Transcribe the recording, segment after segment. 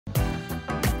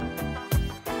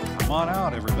Come on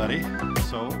out, everybody.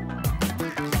 So,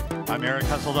 I'm Eric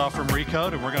Hesseldahl from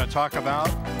Recode, and we're going to talk about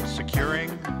securing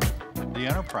the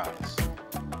enterprise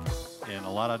in a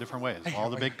lot of different ways. All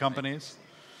the big companies.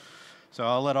 So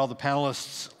I'll let all the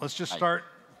panelists, let's just start.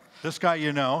 This guy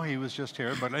you know, he was just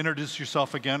here, but introduce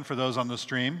yourself again for those on the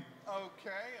stream.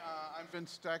 Okay, I'm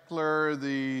Vincent Steckler,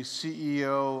 the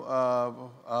CEO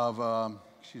of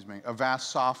AVAST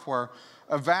Software.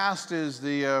 AVAST is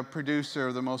the producer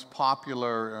of the most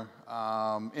popular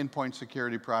endpoint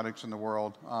security products in the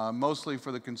world, mostly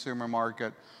for the consumer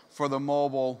market. For the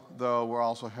mobile, though, we're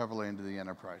also heavily into the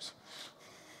enterprise.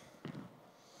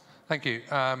 Thank you.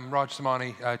 Raj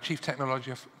Samani, Chief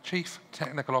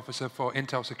Technical Officer for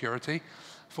Intel Security,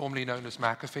 formerly known as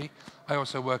McAfee. I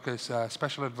also work as a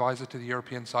Special Advisor to the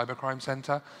European Cybercrime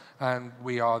Center, and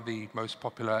we are the most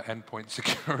popular endpoint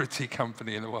security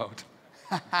company in the world.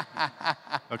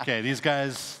 Okay, these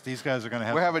guys are going to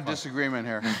have. We have a disagreement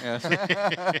here. Yes.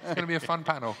 It's going to be a fun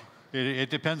panel. It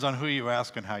depends on who you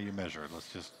ask and how you measure it.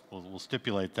 We'll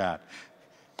stipulate that.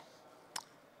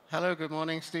 Hello, good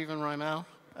morning, Stephen Rymell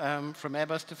from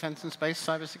Airbus Defense and Space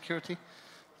Cybersecurity.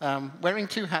 Wearing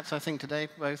two hats, I think, today,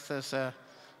 both as a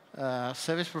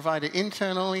service provider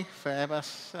internally for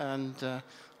Airbus and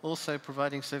also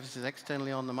providing services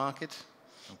externally on the market.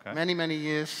 Okay. Many, many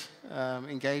years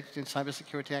engaged in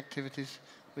cybersecurity activities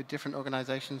with different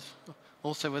organizations,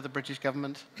 also with the British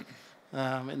government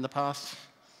in the past,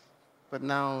 but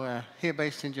now here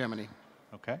based in Germany.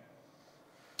 Okay.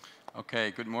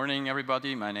 Okay, good morning,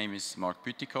 everybody. My name is Marc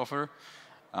Bütikofer.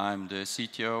 I'm the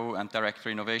CTO and Director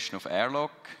Innovation of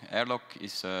Airlock. Airlock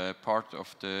is part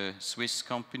of the Swiss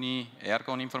company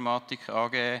Ergon Informatik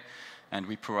AG, and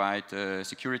we provide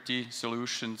security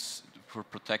solutions for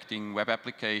protecting web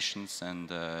applications and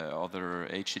other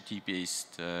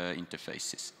HTTP-based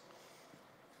interfaces.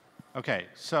 Okay,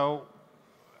 so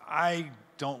I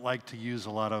don't like to use a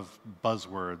lot of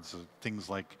buzzwords, things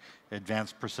like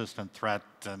advanced persistent threat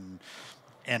and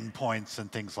endpoints and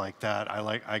things like that.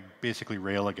 I basically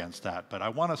rail against that. But I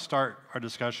want to start our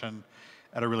discussion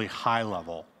at a really high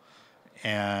level.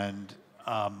 And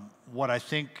what I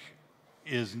think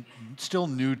is still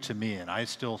new to me, and I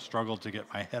still struggle to get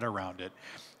my head around it,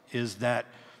 is that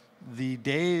the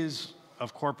days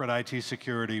of corporate IT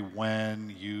security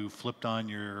when you flipped on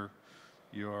your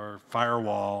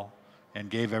firewall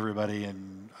and gave everybody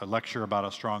a lecture about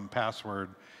a strong password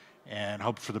and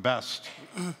hoped for the best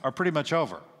are pretty much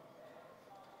over.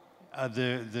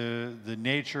 The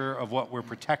nature of what we're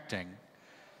protecting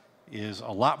is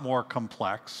a lot more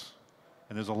complex,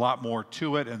 and there's a lot more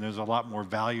to it, and there's a lot more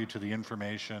value to the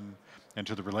information and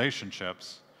to the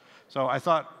relationships. So I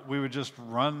thought we would just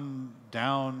run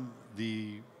down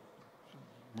the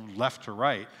left to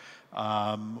right,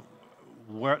 how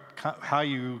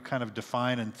you kind of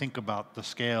define and think about the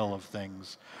scale of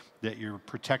things that you're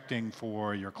protecting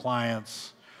for your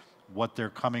clients, what they're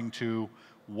coming to,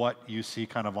 what you see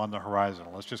kind of on the horizon.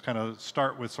 Let's just kind of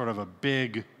start with sort of a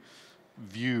big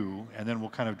view, and then we'll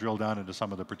kind of drill down into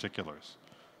some of the particulars.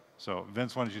 So,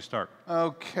 Vince, why don't you start?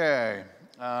 Okay,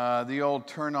 the old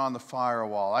turn on the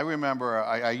firewall. I remember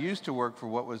I used to work for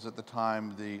what was at the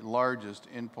time the largest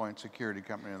endpoint security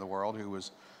company in the world, who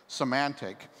was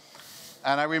Symantec.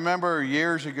 And I remember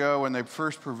years ago when they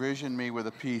first provisioned me with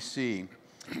a PC,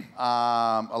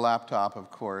 a laptop, of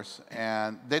course,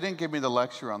 and they didn't give me the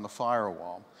lecture on the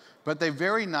firewall, but they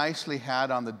very nicely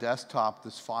had on the desktop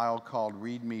this file called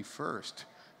README First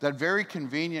that very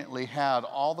conveniently had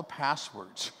all the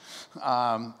passwords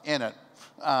in it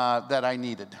that I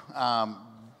needed.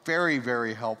 Very,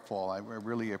 very helpful. I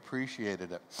really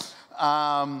appreciated it.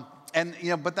 And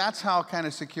but that's how kind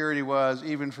of security was,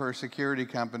 even for a security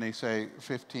company, say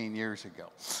 15 years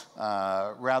ago.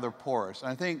 Rather porous.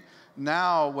 And I think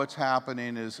now what's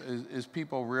happening is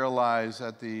people realize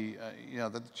that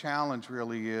that the challenge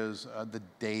really is the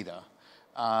data.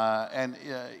 And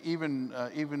even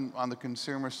on the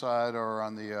consumer side or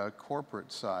on the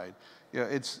corporate side,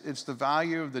 it's the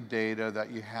value of the data that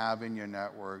you have in your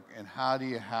network, and how do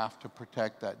you have to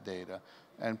protect that data.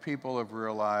 And people have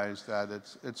realized that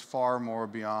it's far more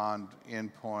beyond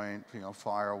endpoint,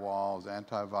 firewalls,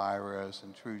 antivirus,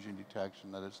 intrusion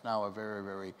detection, that it's now a very,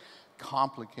 very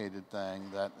complicated thing,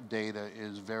 that data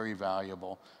is very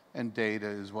valuable, and data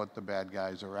is what the bad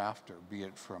guys are after, be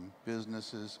it from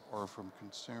businesses or from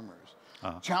consumers.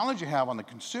 Challenge you have on the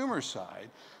consumer side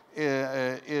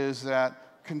is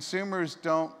that consumers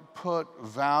don't put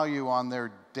value on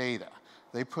their data.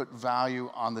 They put value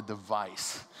on the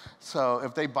device. So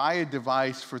if they buy a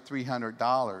device for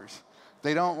 $300,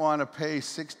 They don't want to pay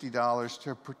 $60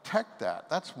 to protect that.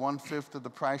 That's 1/5 of the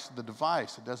price of the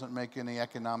device. It doesn't make any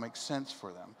economic sense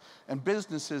for them. And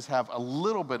businesses have a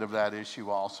little bit of that issue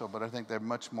also, but I think they're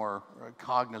much more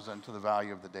cognizant to the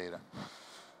value of the data.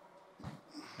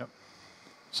 Yep.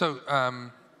 So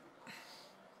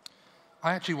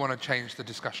I actually want to change the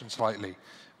discussion slightly,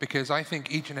 because I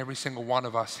think each and every single one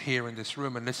of us here in this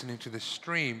room and listening to this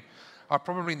stream are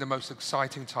probably in the most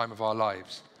exciting time of our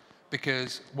lives.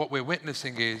 Because what we're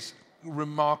witnessing is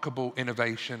remarkable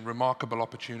innovation, remarkable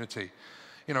opportunity.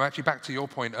 You know, actually back to your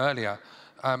point earlier,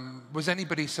 was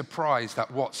anybody surprised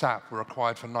that WhatsApp were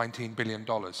acquired for $19 billion?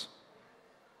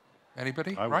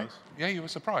 Anybody? I right? was. Yeah, you were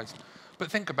surprised. But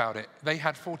think about it. They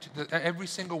had every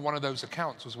single one of those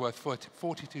accounts was worth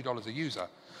 $42 a user.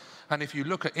 And if you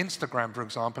look at Instagram, for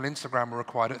example, Instagram were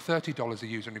acquired at $30 a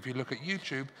user. And if you look at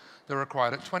YouTube, they're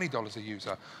acquired at $20 a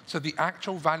user. So the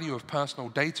actual value of personal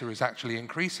data is actually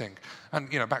increasing. And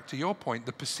back to your point,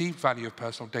 the perceived value of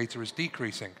personal data is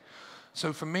decreasing.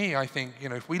 So for me, I think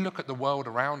if we look at the world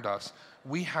around us,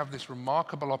 we have this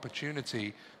remarkable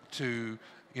opportunity to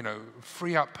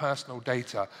free up personal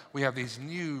data. We have these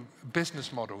new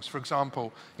business models. For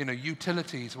example,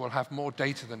 utilities will have more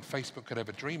data than Facebook could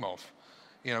ever dream of.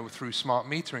 Through smart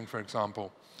metering, for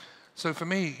example. So for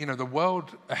me, the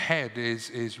world ahead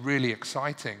is really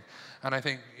exciting. And I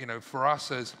think, for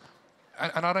us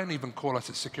and I don't even call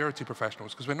us as security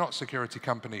professionals, because we're not security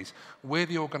companies. We're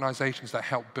the organizations that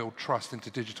help build trust into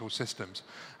digital systems.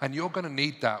 And you're going to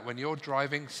need that when you're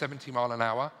driving 70 miles an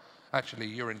hour. Actually,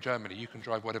 you're in Germany. You can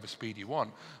drive whatever speed you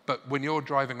want. But when you're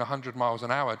driving 100 miles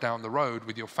an hour down the road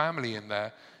with your family in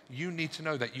there, you need to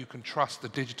know that you can trust the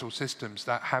digital systems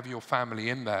that have your family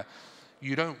in there.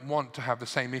 You don't want to have the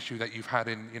same issue that you've had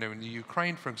in the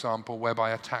Ukraine, for example,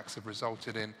 whereby attacks have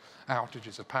resulted in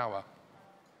outages of power.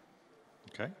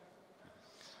 Okay.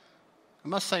 I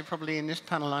must say, probably in this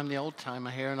panel, I'm the old timer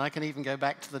here, and I can even go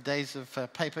back to the days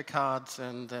of paper cards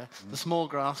and the small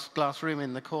glass room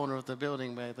in the corner of the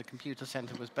building where the computer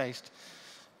center was based.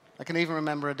 I can even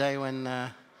remember a day when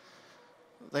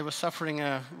they were suffering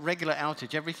a regular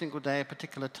outage. Every single day, a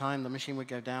particular time, the machine would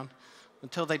go down,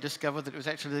 until they discovered that it was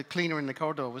actually the cleaner in the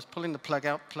corridor was pulling the plug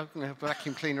out, plugging the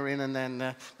vacuum cleaner in, and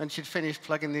then she'd finished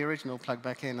plugging the original plug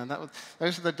back in. And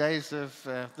those are the days of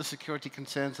the security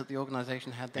concerns that the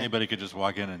organization had then. Anybody could just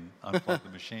walk in and unplug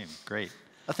the machine. Great.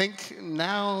 I think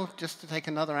now, just to take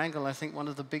another angle, I think one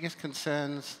of the biggest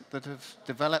concerns that have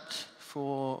developed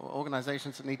for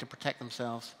organizations that need to protect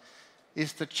themselves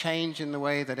is the change in the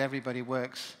way that everybody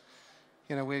works.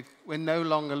 We're no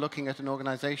longer looking at an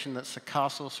organization that's a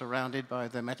castle surrounded by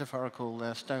the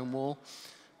metaphorical stone wall.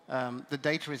 The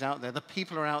data is out there. The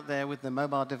people are out there with their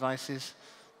mobile devices.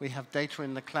 We have data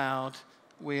in the cloud.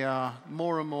 We are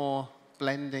more and more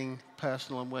blending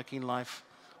personal and working life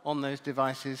on those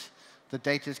devices. The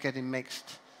data is getting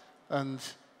mixed. And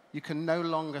you can no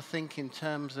longer think in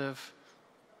terms of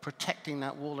protecting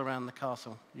that wall around the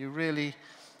castle. You really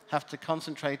have to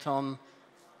concentrate on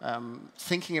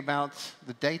thinking about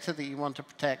the data that you want to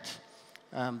protect,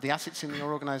 the assets in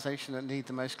your organization that need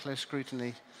the most close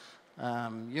scrutiny.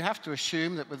 You have to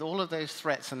assume that with all of those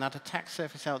threats and that attack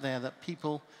surface out there, that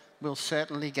people will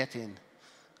certainly get in.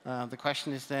 The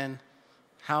question is then,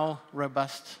 how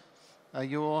robust are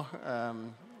your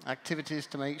activities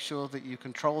to make sure that you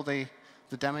control the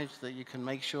damage, that you can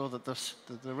make sure that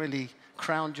the really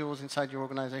crown jewels inside your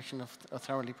organization are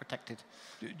thoroughly protected.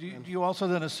 Do you also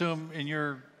then assume in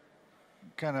your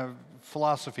kind of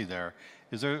philosophy there,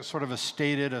 is there sort of a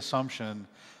stated assumption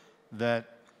that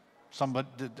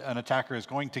an attacker is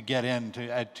going to get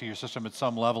into your system at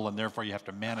some level, and therefore you have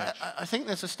to manage? I think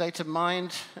there's a state of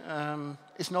mind.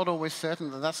 It's not always certain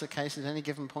that that's the case at any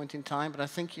given point in time, but I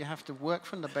think you have to work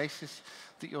from the basis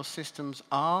that your systems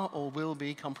are or will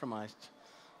be compromised.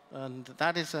 And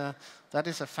that is a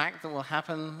fact that will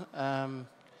happen.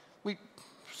 We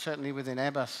certainly within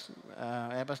Airbus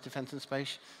Defence and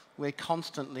Space, we're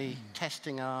constantly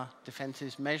testing our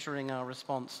defenses, measuring our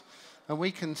response, and we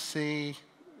can see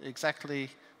exactly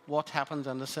what happens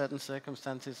under certain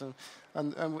circumstances,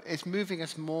 and it's moving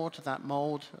us more to that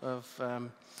mold of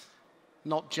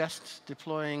not just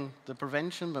deploying the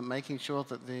prevention, but making sure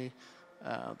that the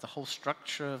whole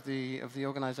structure of the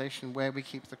organization, where we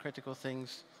keep the critical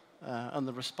things, and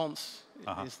the response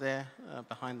is there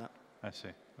behind that. I see.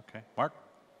 Okay, Marc.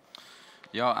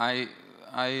 Yeah,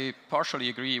 I partially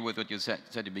agree with what you said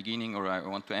at the beginning, or I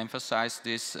want to emphasize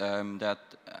this, that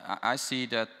I see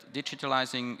that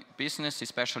digitalizing business,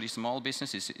 especially small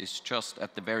businesses, is just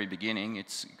at the very beginning.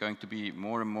 It's going to be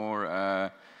more and more,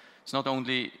 it's not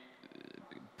only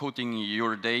putting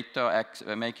your data,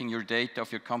 making your data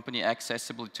of your company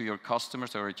accessible to your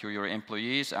customers or to your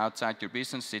employees outside your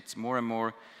business. It's more and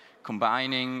more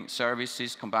combining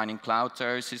services, combining cloud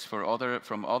services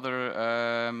from other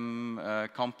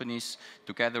companies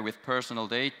together with personal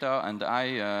data. And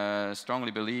I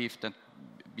strongly believe that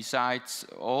besides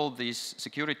all these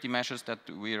security measures that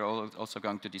we are also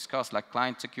going to discuss, like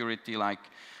client security, like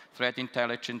threat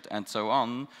intelligence, and so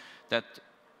on, that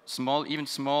even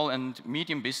small and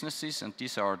medium businesses, and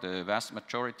these are the vast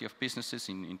majority of businesses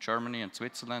in Germany and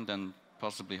Switzerland and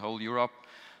possibly whole Europe,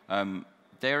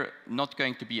 they're not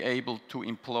going to be able to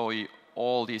employ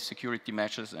all these security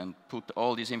measures and put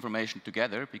all this information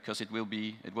together because it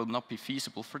will not be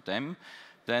feasible for them.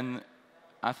 Then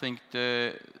I think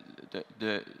the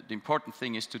important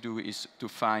thing is to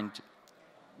find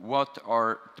what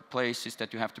are the places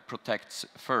that you have to protect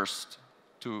first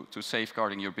to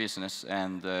safeguarding your business.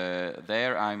 And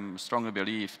there I strongly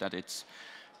believe that it's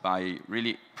by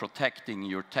really protecting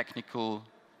your technical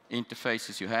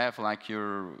interfaces you have, like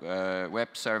your web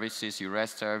services, your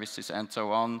REST services, and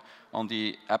so on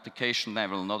the application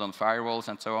level, not on firewalls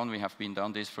and so on. We have been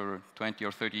done this for 20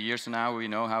 or 30 years now. We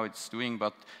know how it's doing,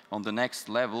 but on the next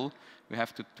level, we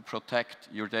have to protect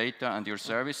your data and your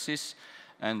services.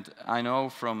 And I know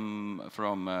from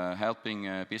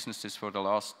helping businesses for the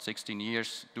last 16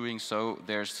 years doing so,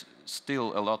 there's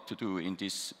still a lot to do in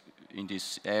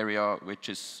this area,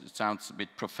 which sounds a bit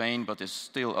profane, but there's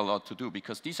still a lot to do,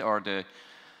 because these are the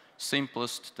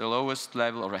simplest, the lowest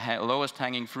level or lowest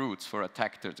hanging fruits for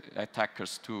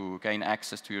attackers to gain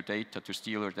access to your data, to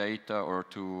steal your data, or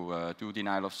to do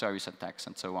denial of service attacks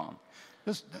and so on.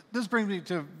 This brings me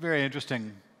to a very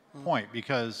interesting point,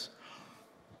 because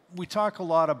we talk a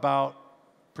lot about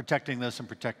protecting this and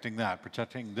protecting that,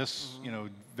 protecting this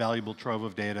valuable trove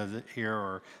of data here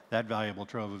or that valuable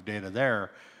trove of data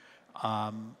there.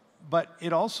 But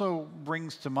it also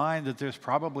brings to mind that there's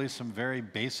probably some very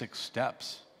basic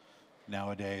steps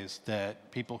nowadays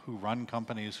that people who run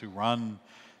companies, who run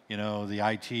the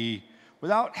IT,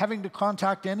 without having to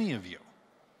contact any of you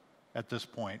at this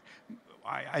point,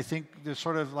 I think there's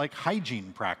sort of like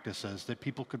hygiene practices that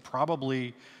people could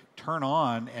probably turn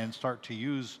on and start to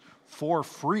use for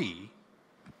free,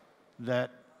 that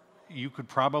you could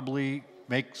probably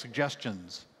make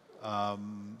suggestions.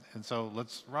 And so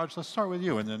Raj, let's start with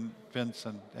you, and then Vince,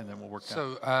 and then we'll work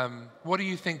down. So what do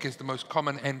you think is the most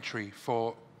common entry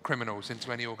for criminals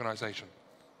into any organization?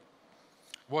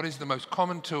 What is the most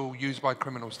common tool used by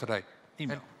criminals today?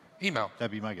 Email. Email.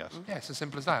 That'd be my guess. Yeah, it's as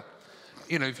simple as that.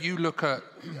 If you look at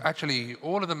actually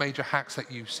all of the major hacks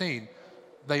that you've seen,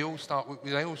 they all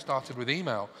started with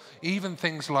email. Even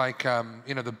things like the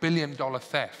 $1 billion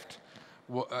theft,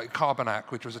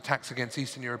 Carbonac, which was attacks against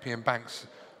Eastern European banks,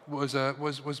 was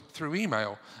through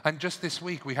email. And just this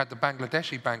week, we had the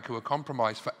Bangladeshi bank who were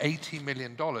compromised for $80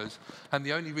 million. And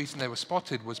the only reason they were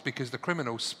spotted was because the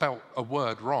criminals spelt a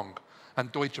word wrong.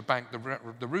 And Deutsche Bank,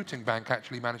 the routing bank,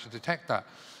 actually managed to detect that.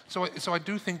 So I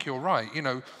do think you're right.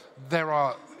 There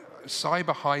are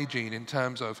cyber hygiene in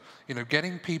terms of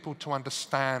getting people to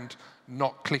understand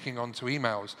not clicking onto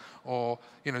emails, or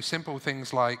simple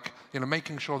things like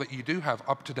making sure that you do have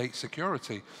up-to-date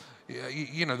security.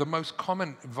 The most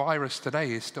common virus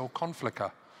today is still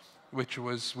Conflica, which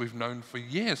we've known for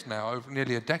years now, over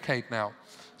nearly a decade now.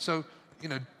 So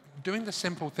doing the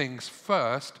simple things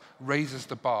first raises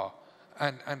the bar,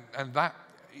 and that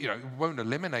won't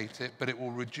eliminate it, but it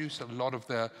will reduce a lot of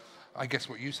the, I guess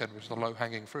what you said was the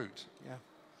low-hanging fruit. Yeah.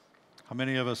 How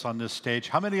many of us on this stage,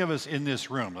 how many of us in this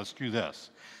room, let's do this,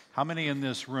 how many in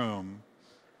this room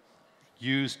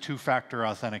use two-factor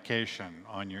authentication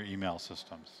on your email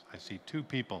systems? I see 2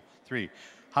 people, 3.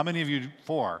 How many of you,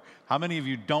 4, how many of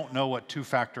you don't know what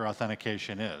two-factor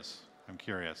authentication is? I'm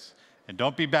curious. And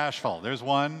don't be bashful. There's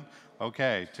 1,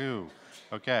 okay, 2,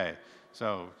 okay.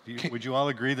 So would you all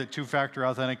agree that two-factor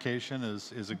authentication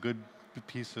is a good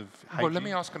piece of hygiene? Well, let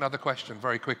me ask another question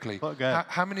very quickly. Well, go ahead.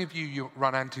 How many of you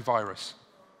run antivirus?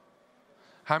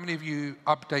 How many of you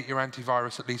update your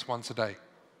antivirus at least once a day?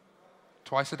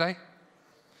 Twice a day?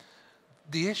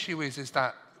 The issue is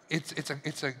that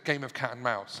it's a game of cat and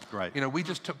mouse. Right. We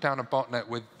just took down a botnet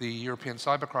with the European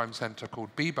Cybercrime Center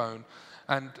called B-Bone,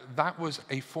 and that was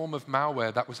a form of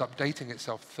malware that was updating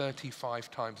itself 35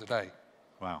 times a day.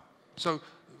 Wow. So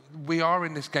we are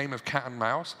in this game of cat and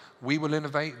mouse. We will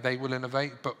innovate, they will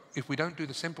innovate, but if we don't do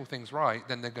the simple things right,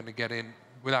 then they're going to get in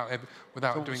without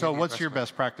doing. So what's your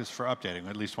best practice for updating?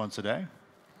 At least once a day?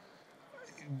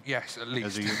 Yes, at least.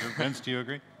 As a user, Vince, do you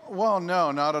agree? Well,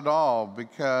 no, not at all,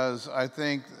 because I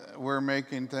think we're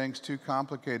making things too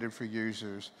complicated for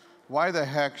users. why the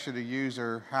heck should a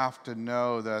user have to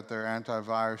know that their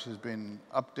antivirus has been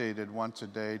updated once a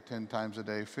day, 10 times a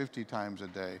day, 50 times a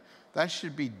day? That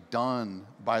should be done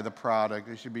by the product.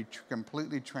 It should be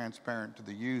completely transparent to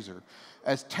the user.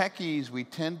 As techies, we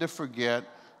tend to forget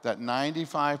that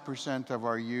 95% of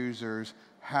our users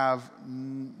have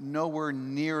nowhere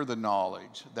near the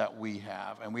knowledge that we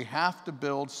have. And we have to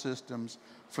build systems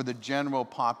for the general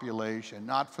population,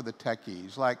 not for the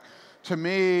techies. Like, to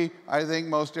me, I think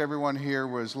most everyone here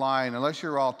was lying. Unless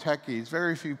you're all techies,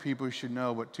 very few people should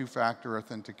know what two-factor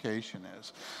authentication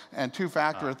is. And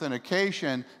two-factor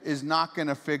authentication is not going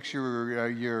to fix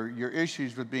your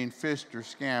issues with being phished or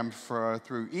scammed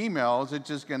through emails. It's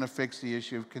just going to fix the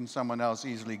issue of can someone else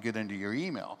easily get into your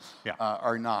email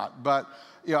or not. But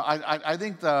you know, I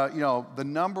think the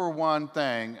number one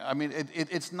thing, I mean,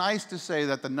 it's nice to say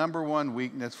that the number one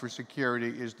weakness for security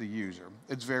is the user.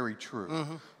 It's very true.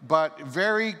 Mm-hmm. But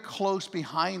very close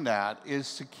behind that is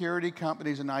security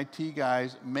companies and IT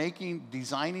guys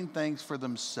designing things for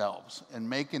themselves and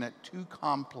making it too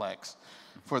complex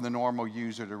for the normal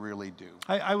user to really do.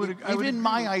 Even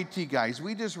my IT guys,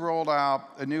 we just rolled out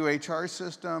a new HR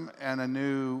system and a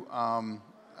new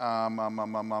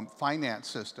finance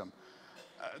system.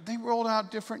 They rolled out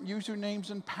different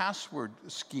usernames and password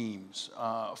schemes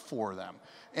for them.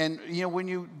 And you know, when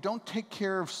you don't take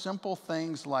care of simple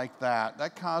things like that,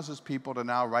 that causes people to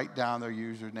now write down their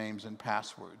usernames and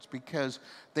passwords because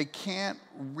they can't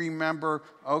remember,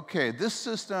 okay, this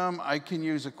system I can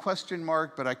use a question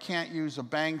mark, but I can't use a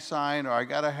bang sign, or I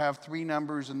got to have 3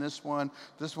 numbers in this one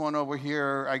over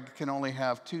here, I can only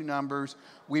have 2 numbers.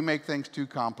 We make things too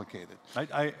complicated.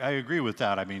 I agree with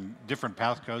that. I mean, different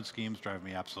passcode schemes drive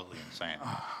me absolutely insane.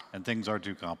 And things are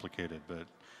too complicated, but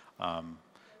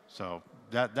so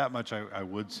that much I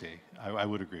would see. I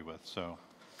would agree with. So,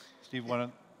 Steve, why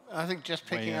don't I think just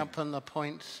picking up on the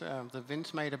point that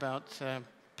Vince made about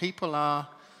people are,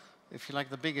 if you like,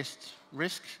 the biggest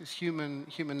risk is human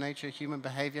nature, human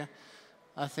behavior.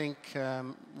 I think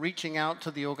reaching out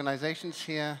to the organizations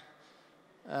here,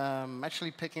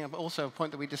 actually picking up also a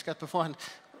point that we discussed beforehand,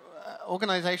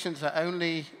 organizations are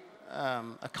only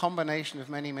a combination of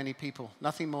many, many people,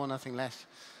 nothing more, nothing less.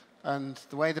 And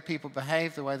the way the people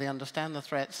behave, the way they understand the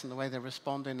threats, and the way they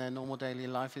respond in their normal daily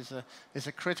life is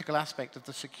a critical aspect of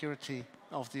the security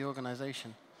of the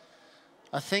organization.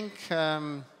 I think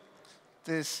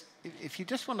if you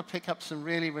just want to pick up some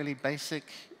really, really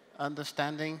basic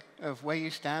understanding of where you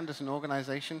stand as an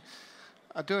organization,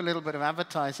 I do a little bit of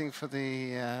advertising for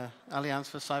the Alliance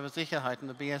for CyberSecurity and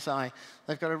the BSI.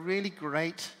 They've got a really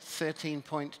great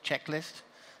 13-point checklist.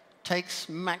 Takes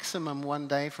maximum 1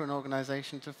 day for an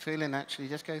organization to fill in, actually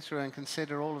just go through and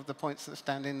consider all of the points that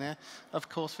stand in there. Of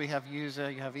course, we have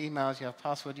user, you have emails, you have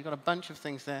password, you've got a bunch of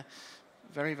things there.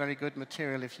 Very, very good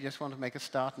material if you just want to make a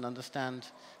start and understand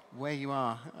where you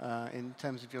are in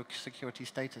terms of your security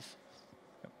status.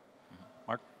 Yep.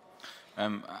 Marc?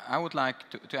 I would like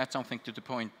to add something to the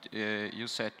point you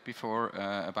said before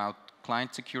about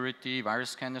client security,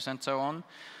 virus scanners, and so on.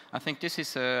 I think this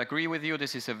is, agree with you,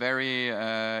 this is a very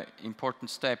important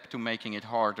step to making it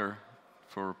harder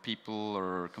for people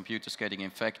or computers getting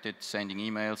infected, sending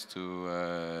emails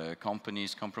to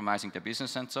companies, compromising their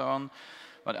business and so on.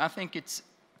 But I think it's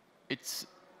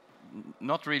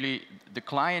not really, the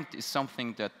client is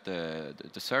something that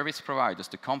the service providers,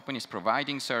 the companies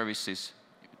providing services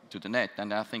to the net,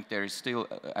 and I think there is still,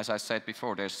 as I said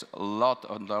before, there's a lot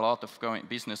of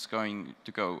business going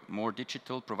to go more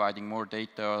digital, providing more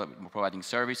data, providing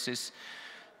services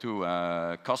to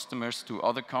customers, to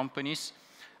other companies.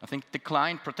 I think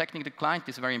protecting the client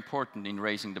is very important in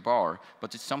raising the bar,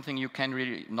 but it's something you can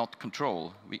really not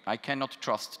control. I cannot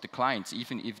trust the clients,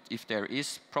 even if there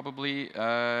is probably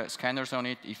scanners on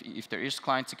it, if there is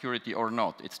client security or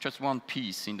not. It's just one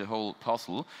piece in the whole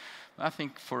puzzle. I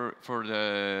think for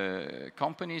the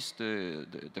companies,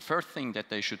 the first thing that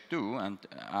they should do, and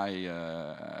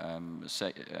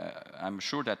I'm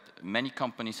sure that many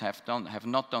companies have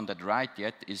not done that right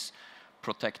yet, is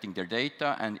protecting their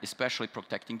data and especially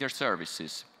protecting their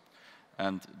services.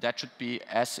 And that should be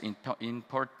as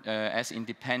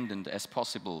independent as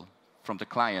possible from the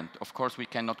client. Of course, we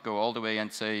cannot go all the way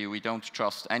and say we don't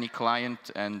trust any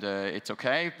client and it's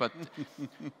okay, but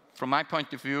from my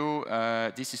point of view,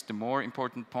 this is the more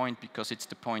important point because it's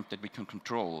the point that we can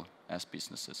control as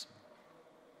businesses.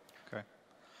 Okay.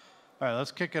 All right,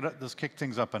 let's kick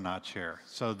things up a notch here.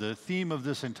 So the theme of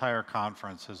this entire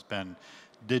conference has been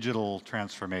digital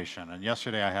transformation. And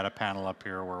yesterday I had a panel up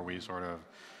here where we sort of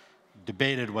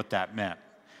debated what that meant.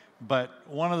 But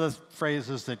one of the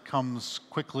phrases that comes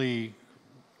quickly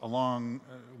along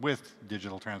with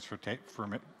digital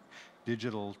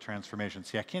digital transformation,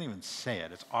 see, I can't even say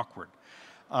it, it's awkward,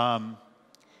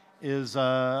 is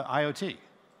IoT.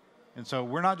 And so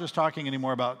we're not just talking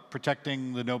anymore about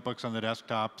protecting the notebooks on the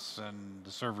desktops and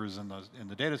the servers in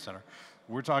the data center.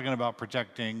 We're talking about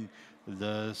protecting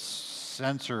the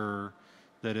sensor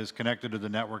that is connected to the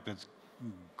network that's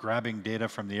grabbing data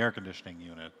from the air conditioning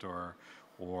unit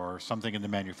or something in the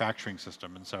manufacturing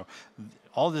system. And so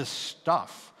all this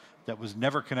stuff that was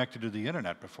never connected to the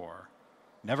internet before,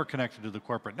 never connected to the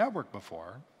corporate network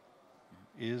before,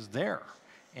 is there.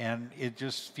 And it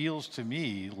just feels to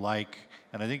me like,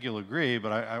 and I think you'll agree,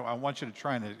 but I want you to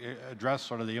try and address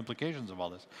sort of the implications of all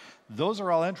this. Those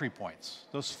are all entry points.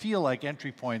 Those feel like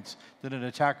entry points that an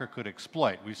attacker could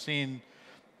exploit. We've seen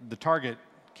the Target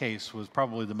case was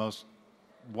probably the most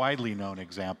widely known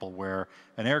example where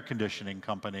an air conditioning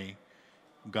company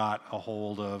got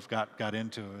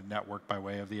into a network by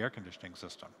way of the air conditioning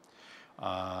system,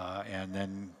 and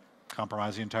then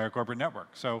compromised the entire corporate network.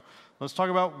 So let's talk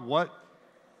about what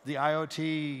the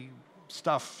IoT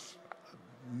stuff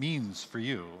means for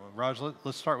you. Raj,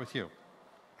 let's start with you.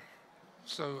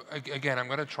 So again, I'm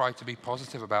going to try to be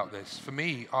positive about this. For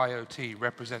me, IoT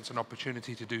represents an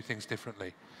opportunity to do things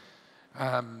differently.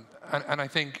 And I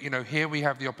think, here we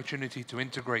have the opportunity to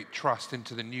integrate trust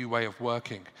into the new way of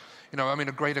working. I mean,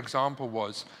 a great example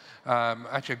was,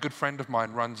 actually a good friend of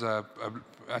mine runs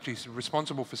actually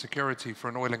responsible for security for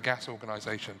an oil and gas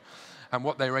organization. And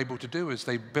what they were able to do is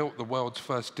they built the world's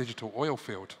first digital oil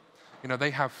field.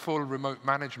 They have full remote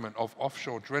management of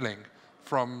offshore drilling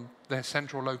from their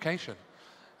central location.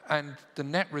 And the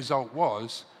net result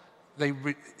was they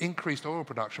increased oil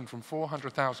production from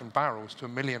 400,000 barrels to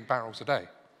 1 million barrels a day.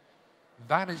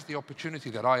 That is the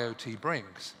opportunity that IoT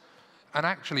brings. And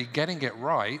actually getting it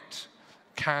right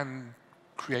can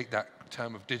create that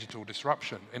term of digital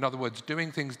disruption. In other words,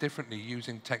 doing things differently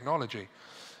using technology.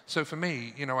 So for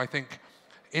me, I think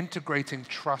integrating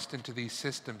trust into these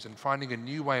systems and finding a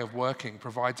new way of working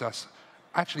provides us,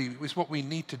 actually, is what we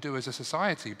need to do as a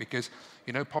society because,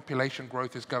 population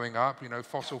growth is going up,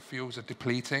 fossil fuels are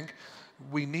depleting.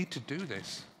 We need to do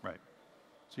this. Right.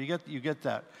 So you get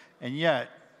that. And yet,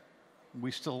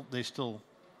 they still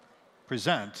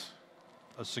present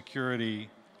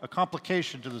a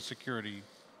complication to the security.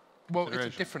 Well,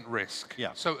 it's a different risk.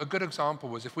 Yeah. So a good example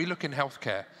was if we look in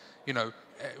healthcare,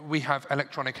 we have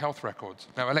electronic health records.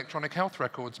 Now, electronic health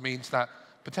records means that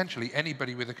potentially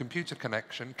anybody with a computer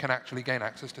connection can actually gain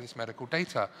access to this medical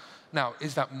data. Now,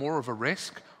 is that more of a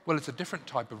risk? Well, it's a different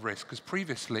type of risk, because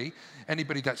previously,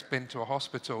 anybody that's been to a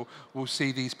hospital will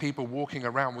see these people walking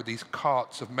around with these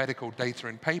carts of medical data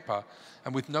in paper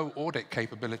and with no audit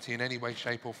capability in any way,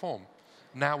 shape, or form.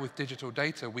 Now, with digital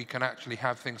data, we can actually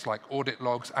have things like audit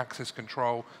logs, access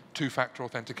control, two-factor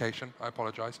authentication. I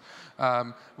apologize.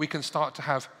 We can start to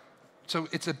have, so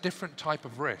it's a different type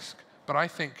of risk, but I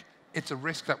think it's a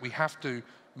risk that we have to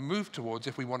move towards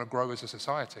if we want to grow as a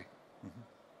society. Mm-hmm.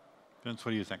 Vince,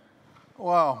 what do you think?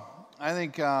 Well, I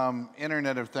think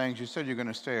Internet of Things, you said you're going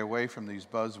to stay away from these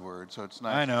buzzwords, so it's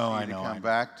nice to come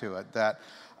back to it.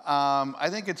 I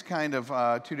think it's kind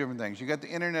of two different things. You got the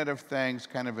Internet of Things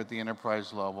kind of at the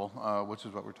enterprise level, which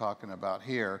is what we're talking about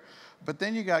here. But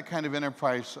then you got kind of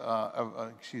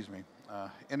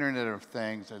Internet of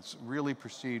Things that's really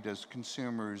perceived as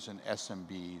consumers and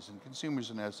SMBs. And consumers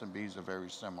and SMBs are very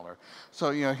similar.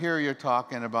 So, here you're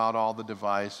talking about all the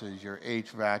devices, your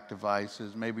HVAC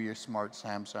devices, maybe your smart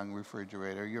Samsung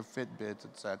refrigerator, your Fitbits,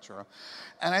 etc.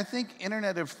 And I think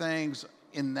Internet of Things,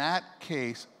 in that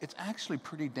case, it's actually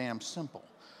pretty damn simple.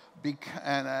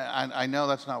 And I know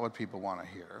that's not what people want to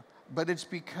hear, but it's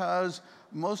because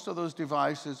most of those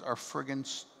devices are friggin'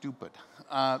 stupid.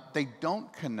 They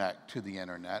don't connect to the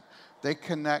internet. They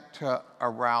connect to a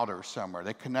router somewhere.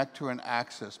 They connect to an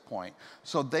access point.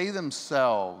 So they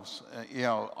themselves,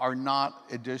 are not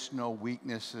additional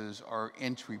weaknesses or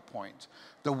entry points.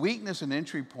 The weakness and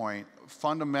entry point,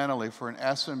 fundamentally, for an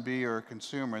SMB or a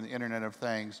consumer in the Internet of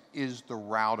Things is the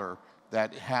router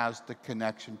that has the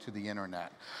connection to the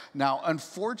internet. Now,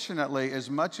 unfortunately, as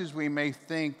much as we may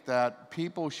think that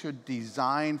people should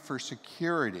design for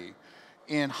security,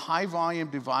 in high-volume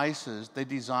devices, they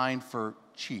design for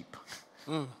cheap.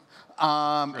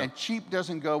 And cheap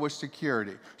doesn't go with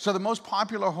security. So the most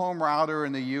popular home router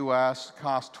in the US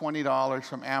costs $20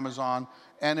 from Amazon,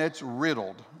 and it's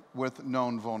riddled with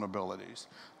known vulnerabilities.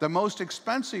 The most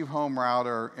expensive home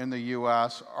router in the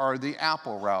US are the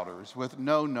Apple routers with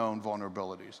no known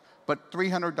vulnerabilities. But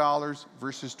 $300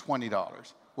 versus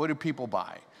 $20. What do people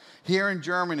buy? Here in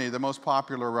Germany, the most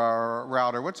popular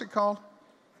router, what's it called?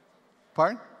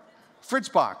 Pardon?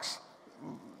 Fritzbox.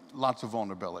 lots of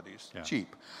vulnerabilities, Yeah.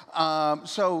 cheap.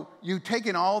 So you've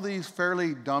taken all these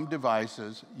fairly dumb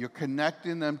devices, you're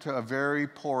connecting them to a very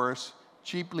porous,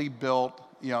 cheaply built,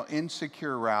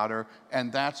 insecure router,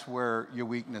 and that's where your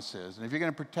weakness is. And if you're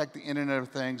going to protect the Internet of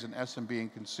Things and SMB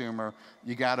and consumer,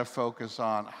 you got to focus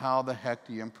on how the heck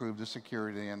do you improve the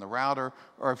security in the router,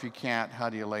 or if you can't, how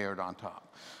do you layer it on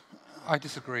top? I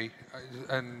disagree,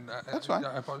 and That's fine.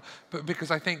 But because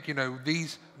I think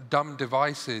these dumb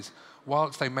devices,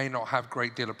 whilst they may not have a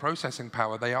great deal of processing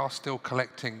power, they are still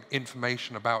collecting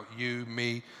information about you,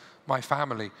 me, my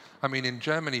family. I mean, in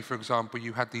Germany, for example,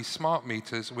 you had these smart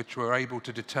meters which were able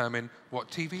to determine what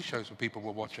TV shows people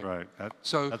were watching. Right.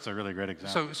 That's a really great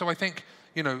example. So I think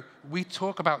we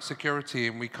talk about security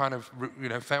and we kind of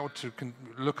fail to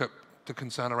look at the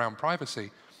concern around privacy.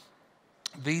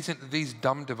 These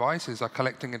dumb devices are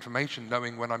collecting information,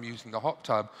 knowing when I'm using the hot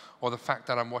tub or the fact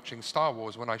that I'm watching Star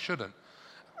Wars when I shouldn't.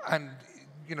 And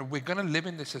we're going to live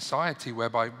in this society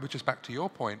whereby, which is back to your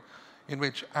point, in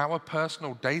which our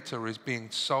personal data is being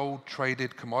sold,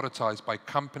 traded, commoditized by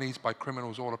companies, by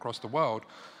criminals all across the world.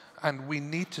 And we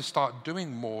need to start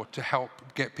doing more to help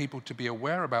get people to be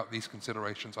aware about these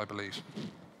considerations, I believe.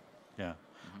 Yeah.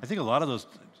 I think a lot of those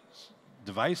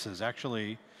devices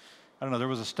actually, I don't know, there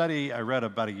was a study I read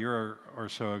about a year or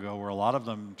so ago where a lot of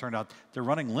them turned out they're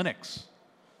running Linux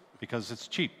because it's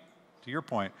cheap, to your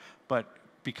point. But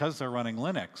because they're running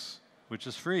Linux, which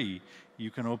is free, you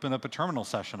can open up a terminal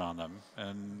session on them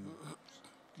and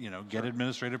get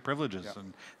administrative privileges. Yep.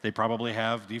 And they probably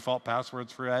have default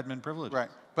passwords for admin privileges. Right.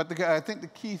 But I think the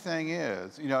key thing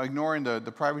is, ignoring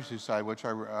the privacy side, which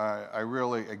I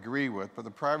really agree with, but the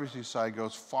privacy side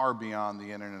goes far beyond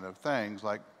the Internet of Things.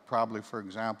 Like probably, for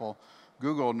example,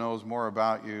 Google knows more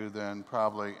about you than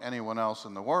probably anyone else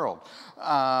in the world.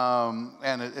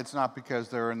 And it's not because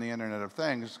they're in the Internet of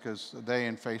Things, because they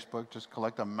and Facebook just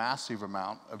collect a massive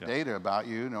amount of data about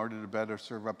you in order to better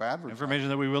serve up advertising. Information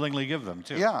that we willingly give them,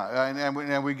 too. Yeah,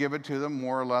 and we give it to them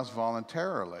more or less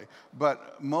voluntarily.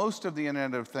 But most of the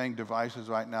Internet of Things devices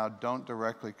right now don't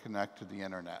directly connect to the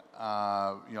Internet.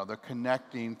 They're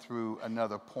connecting through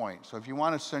another point. So if you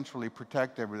want to centrally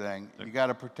protect everything, you got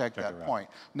to protect that point.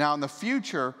 Now, in the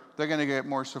future, they're going to get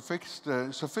more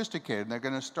sophisticated, and they're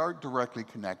going to start directly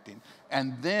connecting.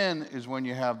 And then is when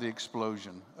you have the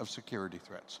explosion of security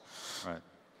threats. Right.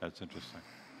 That's interesting.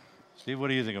 Steve, what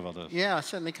do you think about this? Yeah, I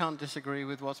certainly can't disagree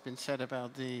with what's been said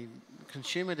about the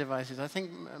consumer devices. I think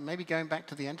maybe going back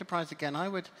to the enterprise again, I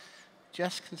would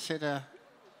just consider,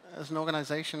 as an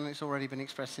organization, it's already been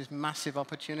expressed, this massive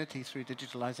opportunity through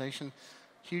digitalization,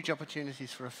 huge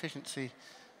opportunities for efficiency.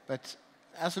 But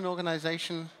as an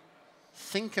organization,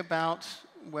 think about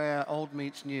where old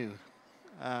meets new.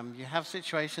 You have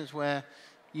situations where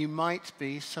you might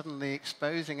be suddenly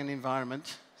exposing an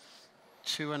environment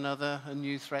to a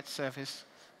new threat surface,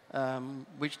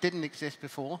 which didn't exist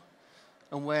before,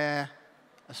 and where,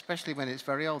 especially when it's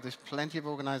very old, there's plenty of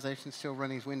organizations still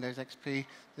running Windows XP.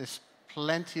 There's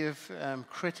plenty of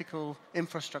critical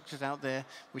infrastructures out there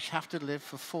which have to live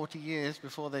for 40 years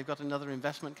before they've got another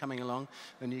investment coming along,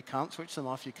 and you can't switch them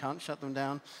off, you can't shut them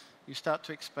down. You start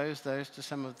to expose those to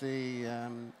some of the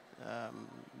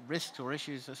risks or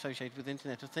issues associated with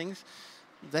Internet of Things.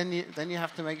 Then you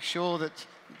have to make sure that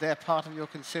they're part of your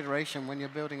consideration when you're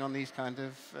building on these kind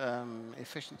of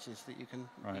efficiencies that you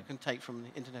can take from the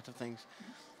Internet of Things.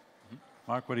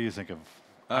 Mark, what do you think of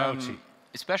IoT?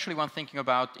 Especially when thinking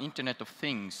about Internet of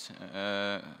Things,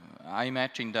 I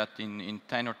imagine that in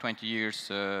 10 or 20 years,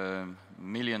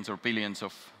 millions or billions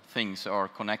of things are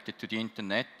connected to the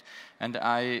Internet. And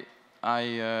I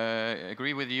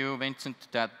agree with you, Vincent,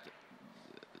 that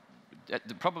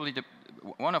probably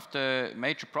one of the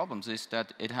major problems is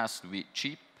that it has to be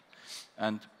cheap,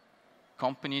 and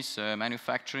companies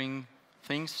manufacturing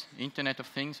things, Internet of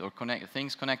Things, or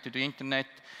things connected to the Internet,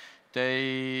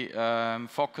 they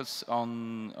focus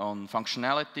on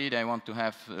functionality. They want to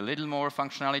have a little more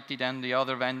functionality than the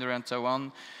other vendor and so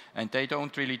on. And they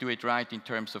don't really do it right in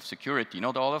terms of security.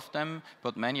 Not all of them,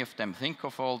 but many of them. Think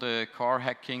of all the car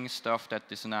hacking stuff that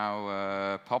is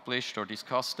now published or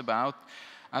discussed about.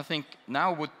 I think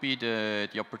now would be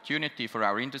the opportunity for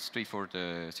our industry, for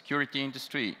the security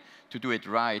industry, to do it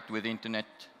right with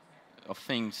Internet of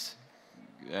Things,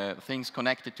 things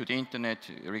connected to the Internet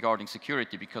regarding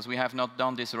security, because we have not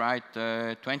done this right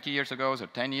 20 years ago or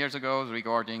 10 years ago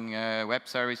regarding web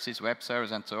services, web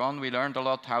servers, and so on. We learned a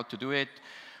lot how to do it,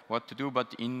 what to do,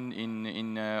 but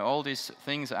in all these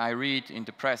things I read in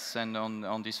the press and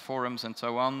on these forums and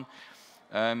so on,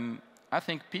 I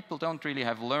think people don't really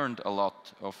have learned a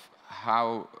lot of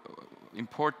how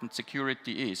important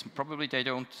security is. Probably they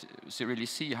don't really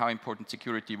see how important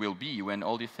security will be when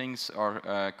all the things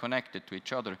are connected to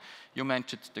each other. You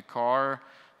mentioned the car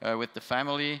with the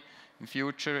family. In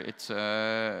future, it's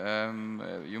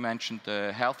you mentioned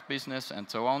the health business and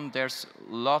so on. There's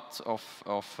lots of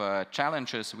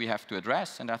challenges we have to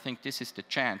address, and I think this is the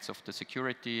chance of the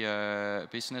security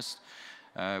business.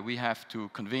 We have to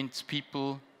convince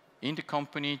people in the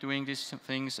company doing these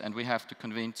things, and we have to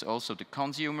convince also the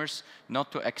consumers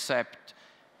not to accept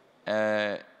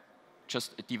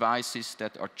just devices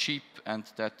that are cheap and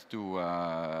that do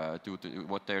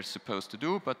what they're supposed to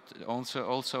do, but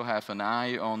also have an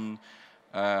eye on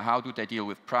how do they deal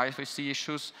with privacy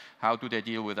issues, how do they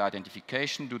deal with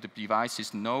identification, do the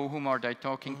devices know whom are they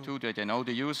talking to, do they know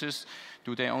the users,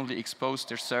 do they only expose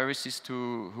their services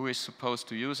to who is supposed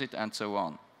to use it, and so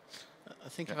on. I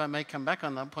think if I may come back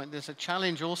on that point, there's a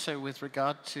challenge also with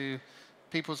regard to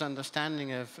people's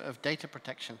understanding of data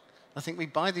protection. I think we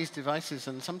buy these devices,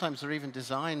 and sometimes they're even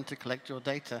designed to collect your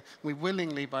data. We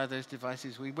willingly buy those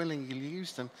devices. We willingly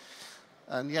use them.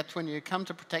 And yet when you come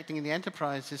to protecting in the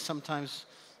enterprise, there's sometimes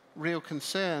real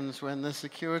concerns when the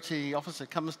security officer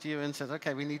comes to you and says,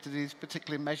 okay, we need to do these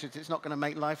particular measures. It's not going to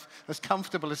make life as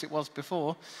comfortable as it was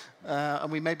before. And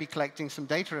we may be collecting some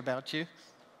data about you,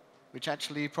 which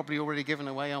actually you've probably already given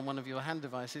away on one of your hand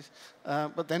devices.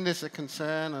 But then there's a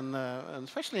concern, and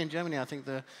especially in Germany, I think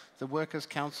the workers'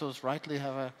 councils rightly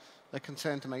have a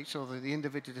concern to make sure that the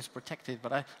individual is protected.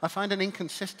 But I find an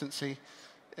inconsistency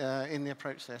in the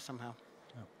approach there somehow.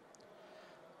 Yeah.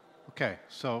 Okay,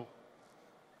 so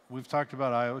we've talked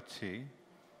about IoT.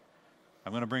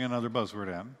 I'm going to bring another buzzword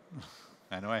in.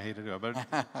 I know I hate to do it,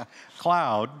 but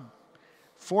cloud.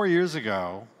 4 years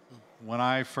ago, when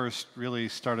I first really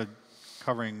started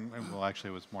covering, well,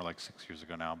 actually it was more like 6 years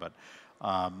ago now, but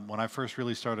when I first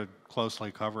really started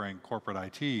closely covering corporate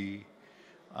IT,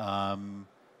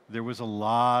 there was a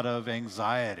lot of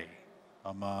anxiety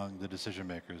among the decision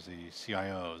makers, the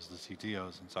CIOs, the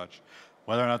CTOs and such,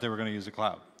 whether or not they were going to use the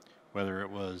cloud, whether it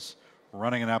was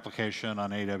running an application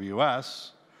on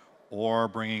AWS or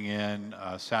bringing in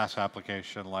a SaaS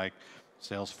application like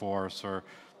Salesforce or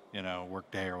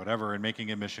Workday or whatever, and making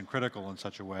it mission critical in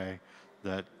such a way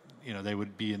that they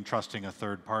would be entrusting a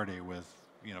third party with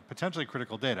potentially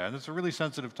critical data. And it's a really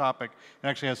sensitive topic. It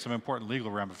actually has some important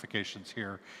legal ramifications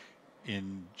here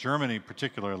in Germany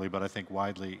particularly, but I think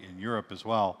widely in Europe as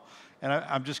well. And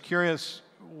I'm just curious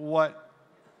what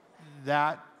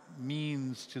that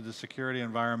means to the security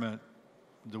environment,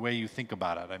 the way you think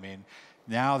about it. I mean,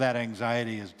 now that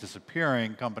anxiety is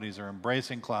disappearing, companies are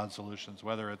embracing cloud solutions,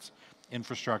 whether it's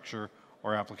infrastructure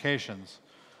or applications.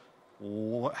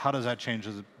 How does that change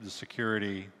the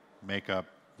security makeup,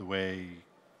 the way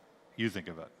you think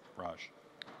of it, Raj?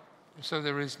 So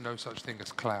there is no such thing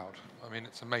as cloud. I mean,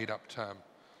 it's a made-up term.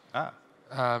 Ah.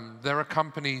 There are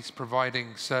companies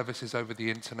providing services over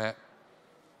the internet,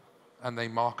 and they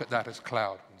market that as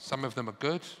cloud. Some of them are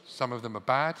good, some of them are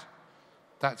bad.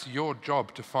 That's your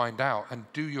job to find out and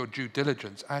do your due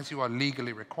diligence as you are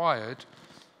legally required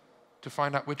to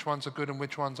find out which ones are good and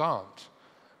which ones aren't.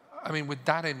 I mean, with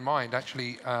that in mind,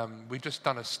 actually, we've just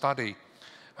done a study,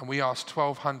 and we asked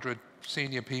 1,200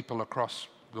 senior people across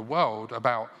the world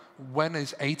about when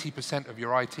is 80% of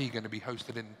your IT going to be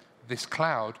hosted in this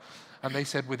cloud, and they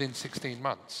said within 16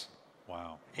 months.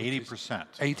 Wow, 80%.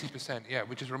 80%, yeah,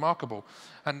 which is remarkable.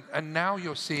 And now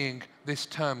you're seeing this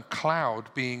term cloud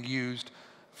being used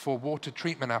for water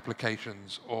treatment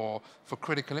applications or for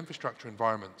critical infrastructure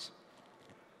environments.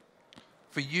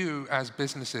 For you as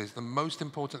businesses, the most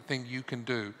important thing you can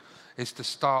do is to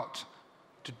start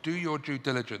to do your due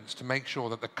diligence to make sure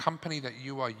that the company that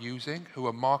you are using, who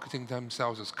are marketing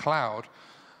themselves as cloud,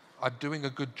 are doing a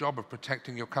good job of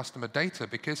protecting your customer data,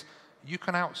 because you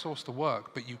can outsource the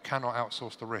work, but you cannot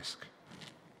outsource the risk.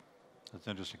 That's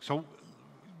interesting. So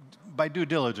by due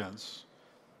diligence,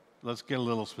 let's get a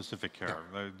little specific here.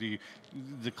 Yeah.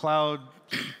 The cloud,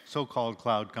 so-called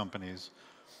cloud companies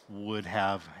would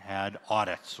have had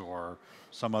audits or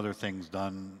some other things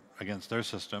done against their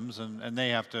systems, and they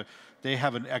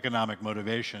have an economic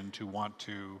motivation to want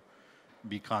to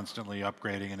be constantly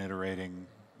upgrading and iterating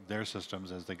their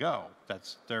systems as they go.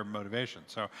 That's their motivation.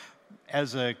 So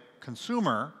as a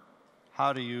consumer,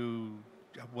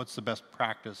 what's the best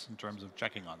practice in terms of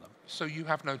checking on them? So you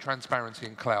have no transparency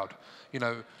in cloud.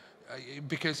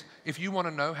 Because if you want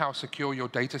to know how secure your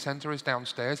data center is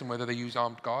downstairs and whether they use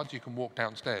armed guards, you can walk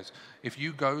downstairs. If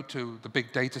you go to the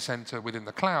big data center within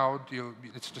the cloud,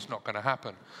 it's just not going to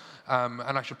happen.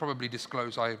 And I should probably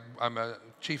disclose I'm a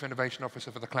Chief Innovation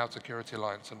Officer for the Cloud Security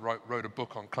Alliance and wrote a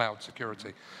book on cloud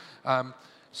security.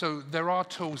 So there are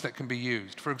tools that can be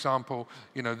used. For example,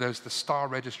 there's the s.r.o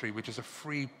registry, which is a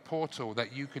free portal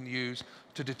that you can use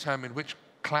to determine which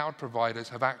cloud providers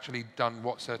have actually done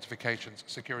what certifications,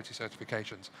 security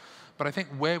certifications. But I think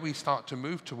where we start to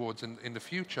move towards in the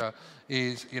future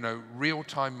is,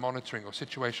 real-time monitoring or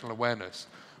situational awareness,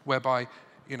 whereby,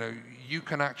 you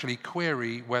can actually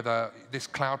query whether this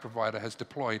cloud provider has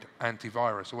deployed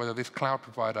antivirus or whether this cloud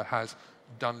provider has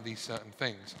done these certain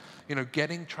things.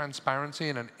 Getting transparency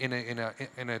in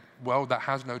a world that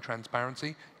has no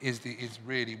transparency is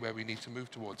really where we need to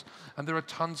move towards. And there are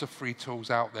tons of free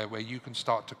tools out there where you can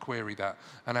start to query that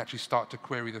and actually start to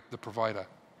query the provider.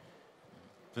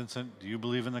 Vincent, do you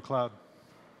believe in the cloud?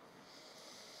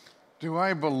 Do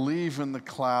I believe in the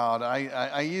cloud?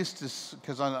 I used to,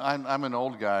 because I'm an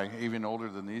old guy, even older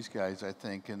than these guys, I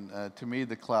think, and to me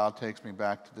the cloud takes me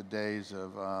back to the days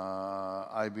of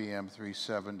IBM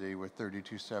 370 with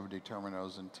 3270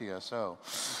 terminals and TSO.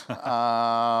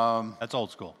 That's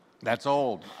old school. That's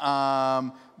old.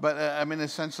 But I mean,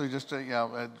 essentially, just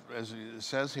as it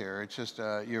says here, it's just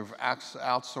you've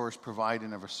outsourced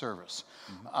providing of a service.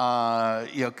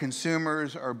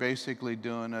 Consumers are basically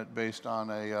doing it based on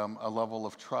a level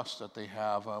of trust that they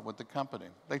have with the company.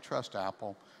 They trust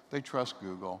Apple, they trust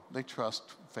Google, they trust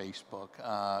Facebook.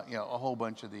 A whole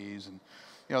bunch of these, and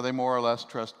they more or less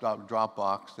trust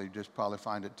Dropbox. They just probably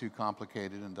find it too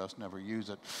complicated and thus never use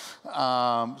it.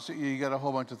 So you got a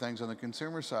whole bunch of things on the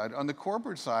consumer side. On the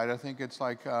corporate side, I think it's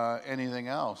like anything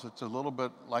else. It's a little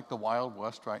bit like the Wild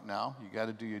West right now. You got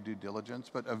to do your due diligence,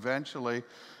 but eventually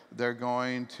they're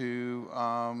going to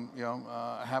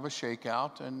have a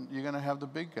shakeout, and you're going to have the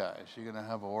big guys. You're going to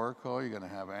have Oracle, you're going to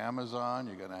have Amazon,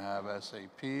 you're going to have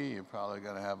SAP, you're probably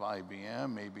going to have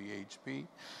IBM, maybe HP.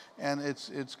 And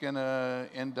it's going to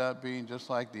end up being just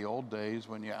like the old days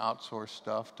when you outsource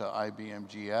stuff to IBM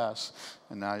GS,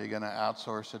 and now you're going to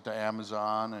outsource it to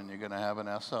Amazon, and you're going to have an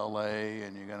SLA,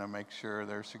 and you're going to make sure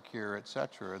they're secure, et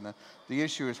cetera. And the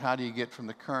issue is, how do you get from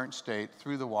the current state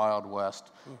through the Wild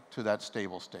West to that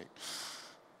stable state?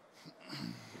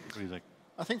 What do you think?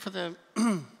 I think for the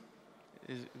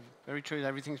is very true.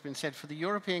 Everything's been said. For the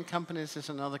European companies, there's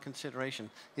another consideration.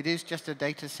 It is just a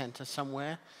data center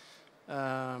somewhere.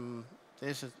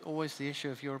 There's always the issue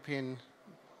of European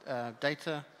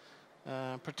data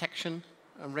protection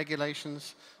and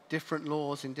regulations, different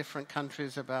laws in different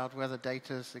countries about whether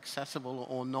data is accessible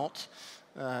or not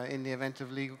in the event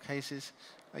of legal cases.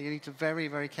 You need to very,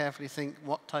 very carefully think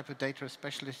what type of data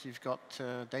specialist you've got,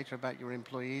 data about your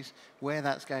employees, where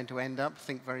that's going to end up.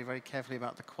 Think very, very carefully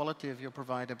about the quality of your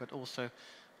provider, but also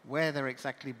where they're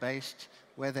exactly based,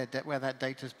 where that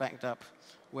data is backed up,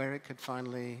 where it could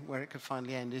finally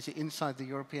end. Is it inside the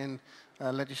European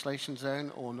legislation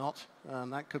zone or not?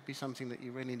 That could be something that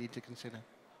you really need to consider.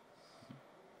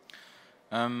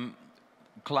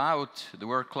 Cloud, the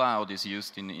word cloud is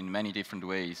used in many different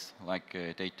ways, like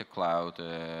data cloud,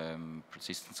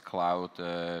 persistence cloud,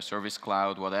 service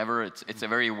cloud, whatever. It's a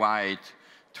very wide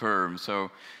term. So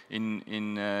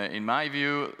in my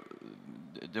view,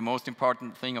 the most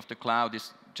important thing of the cloud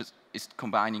is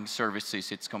combining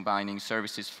services. It's combining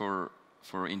services for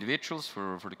individuals,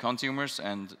 for the consumers,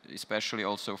 and especially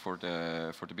also for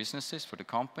the businesses, for the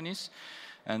companies.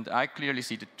 And I clearly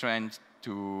see the trend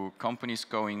to companies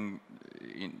going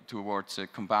towards a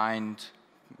combined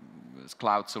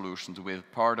cloud solutions, with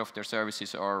part of their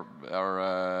services are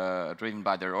driven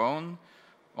by their own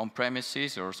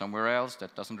on-premises or somewhere else.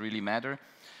 That doesn't really matter.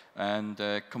 And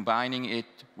combining it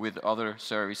with other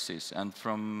services and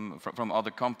from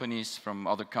other companies, from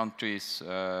other countries.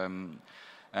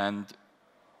 And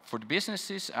for the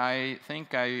businesses, I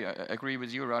think I agree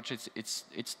with you, Raj.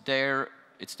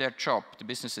 It's their job, the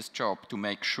business's job, to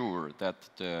make sure that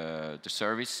the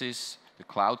services, the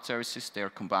cloud services,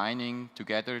 they're combining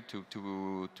together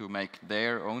to make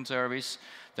their own service,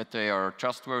 that they are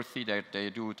trustworthy, that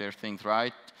they do their things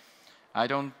right. I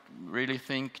don't really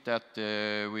think that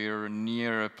we're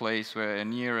near a place where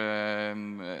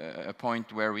a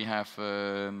point where we have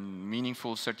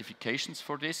meaningful certifications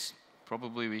for this.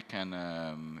 Probably we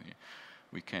can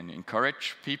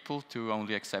encourage people to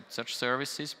only accept such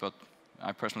services, but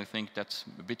I personally think that's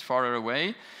a bit farther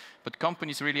away. But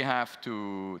companies really have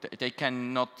to, they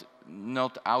cannot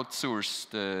not outsource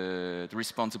the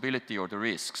responsibility or the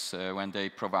risks when they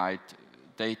provide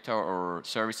data or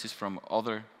services from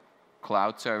other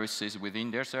cloud services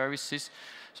within their services.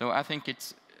 So I think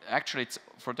it's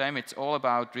for them it's all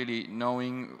about really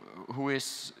knowing who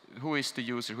is the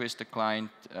user, who is the client,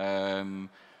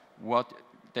 what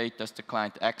data is the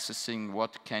client accessing,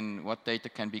 what data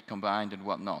can be combined and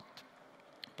what not.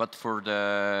 But for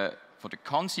the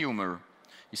consumer,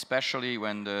 especially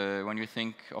when you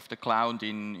think of the cloud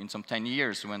in some 10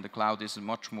 years, when the cloud is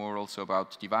much more also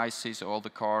about devices, all the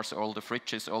cars, all the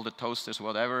fridges, all the toasters,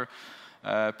 whatever,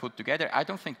 put together. I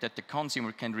don't think that the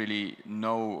consumer can really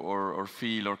know or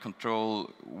feel or control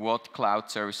what cloud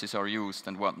services are used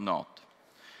and what not.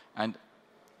 And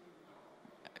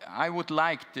I would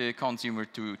like the consumer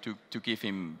to give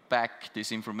him back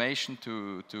this information,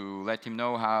 to let him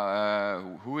know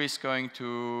who is going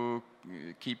to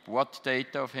keep what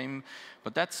data of him.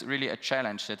 But that's really a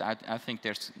challenge that I think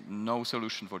there's no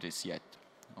solution for this yet,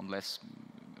 unless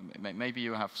maybe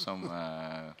you have some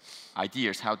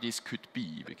ideas how this could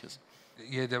be, because.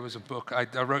 Yeah, there was a book I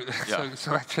wrote. Yeah.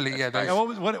 So actually, yeah.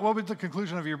 What was the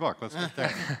conclusion of your book? Let's get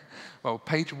there. Well,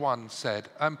 page 1 said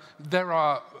there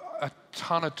are a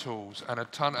ton of tools and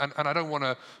I don't want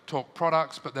to talk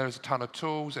products, but there's a ton of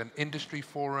tools and industry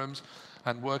forums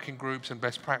and working groups and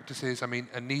best practices. I mean,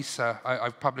 ENISA,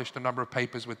 I've published a number of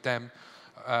papers with them.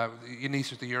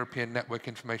 ENISA is the European Network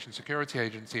Information Security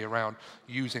Agency around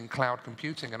using cloud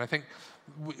computing. And I think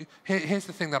here's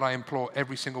the thing that I implore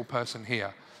every single person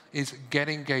here is get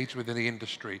engaged within the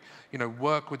industry. You know,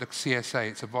 work with the CSA,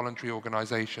 it's a voluntary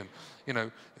organization. You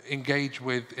know, engage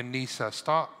with ENISA,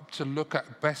 start to look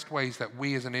at best ways that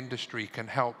we as an industry can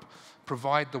help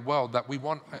provide the world that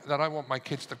I want my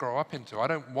kids to grow up into. I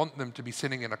don't want them to be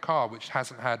sitting in a car which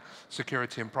hasn't had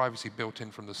security and privacy built in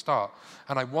from the start.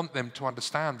 And I want them to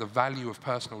understand the value of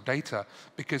personal data,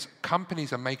 because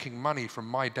companies are making money from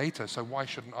my data, so why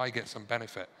shouldn't I get some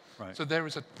benefit? Right. So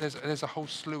there's a whole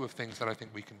slew of things that I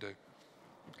think we can do.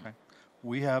 Okay.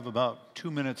 We have about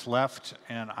 2 minutes left,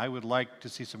 and I would like to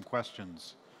see some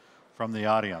questions from the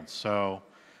audience. So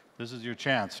this is your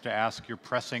chance to ask your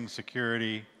pressing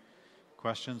security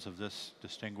questions of this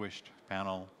distinguished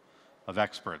panel of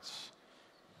experts.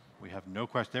 We have no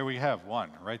question. There we have one,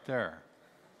 right there.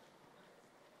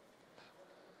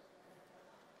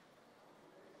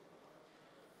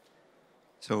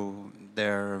 So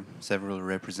there are several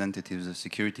representatives of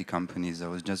security companies. I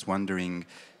was just wondering,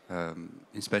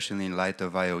 especially in light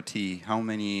of IoT, how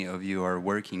many of you are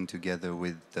working together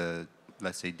with,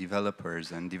 let's say,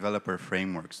 developers and developer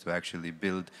frameworks to actually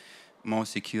build more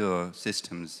secure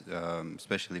systems,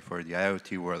 especially for the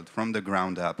IoT world, from the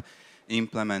ground up,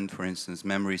 implement, for instance,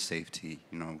 memory safety,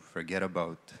 you know, forget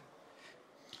about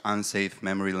unsafe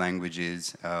memory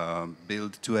languages,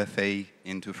 build 2FA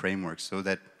into frameworks so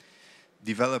that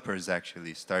developers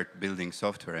actually start building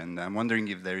software. And I'm wondering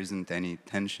if there isn't any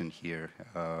tension here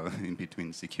in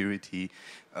between security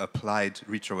applied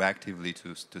retroactively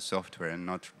to software and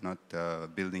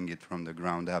not building it from the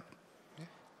ground up.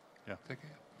 Yeah.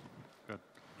 Good.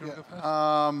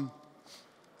 Yeah.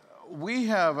 We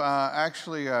have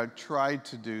actually tried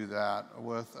to do that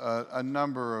with a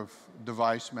number of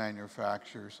device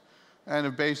manufacturers, and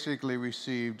have basically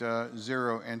received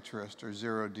zero interest or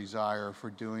zero desire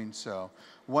for doing so.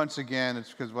 Once again,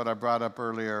 it's because what I brought up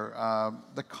earlier,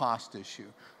 the cost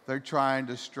issue. They're trying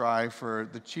to strive for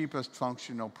the cheapest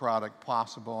functional product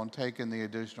possible and taking the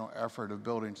additional effort of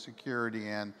building security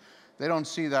in. They don't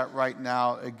see that right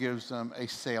now. It gives them a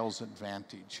sales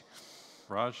advantage.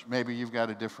 Raj? Maybe you've got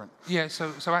a different. Yeah,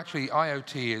 so actually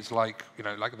IoT is like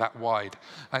that wide.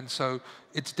 And so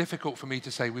it's difficult for me to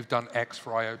say we've done X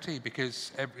for IoT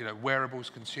because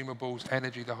wearables, consumables,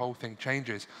 energy, the whole thing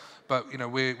changes. But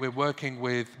we're working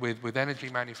with energy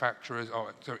manufacturers,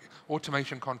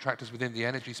 automation contractors within the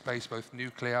energy space, both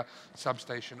nuclear,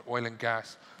 substation, oil and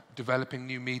gas, developing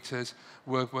new meters.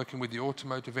 We're working with the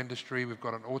automotive industry. We've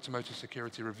got an automotive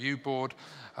security review board.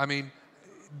 I mean,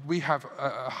 we have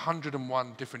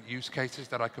 101 different use cases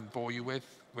that I can bore you with,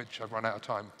 which I've run out of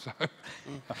time. So.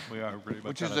 We are pretty much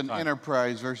which is an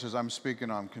enterprise versus I'm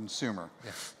speaking on consumer.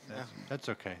 Yes. Yeah. That's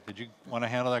okay. Did you want to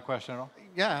handle that question at all?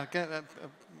 Yeah,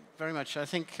 very much. I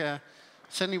think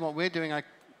certainly what we're doing, I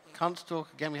can't talk,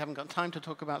 again, we haven't got time to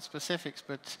talk about specifics,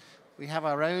 but we have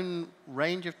our own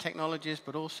range of technologies,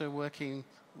 but also working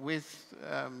with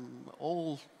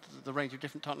all the range of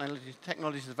different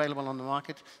technologies available on the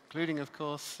market, including, of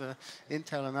course,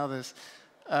 Intel and others,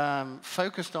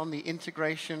 focused on the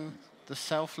integration, the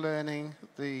self-learning,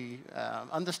 the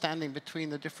understanding between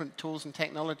the different tools and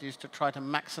technologies to try to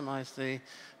maximize the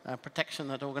protection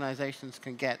that organizations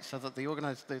can get so that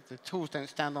the tools don't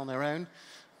stand on their own.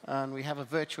 And we have a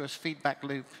virtuous feedback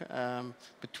loop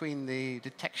between the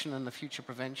detection and the future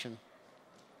prevention.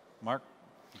 Mark?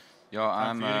 Yeah,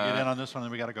 Time for you to get in on this one,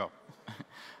 then we got to go.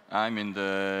 I'm in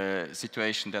the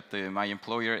situation that my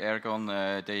employer,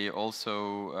 Ergon, they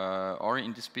also are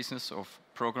in this business of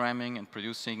programming and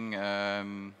producing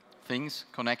things,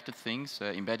 connected things,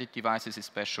 embedded devices,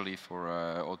 especially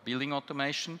for building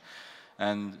automation.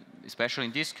 And especially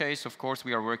in this case, of course,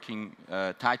 we are working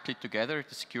tightly together,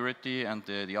 the security and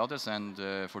the others, and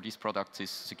for these products,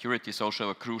 security is also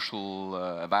a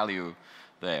crucial value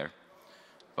there.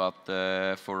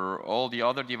 But for all the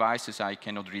other devices, I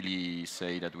cannot really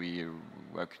say that we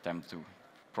work them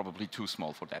probably too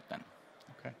small for that then.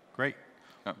 Okay, great.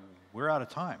 We're out of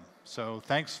time. So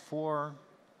thanks for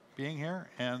being here,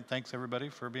 and thanks everybody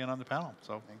for being on the panel.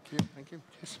 So Thank you. Thank you.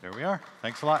 there we are.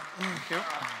 Thanks a lot. Thank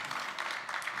you.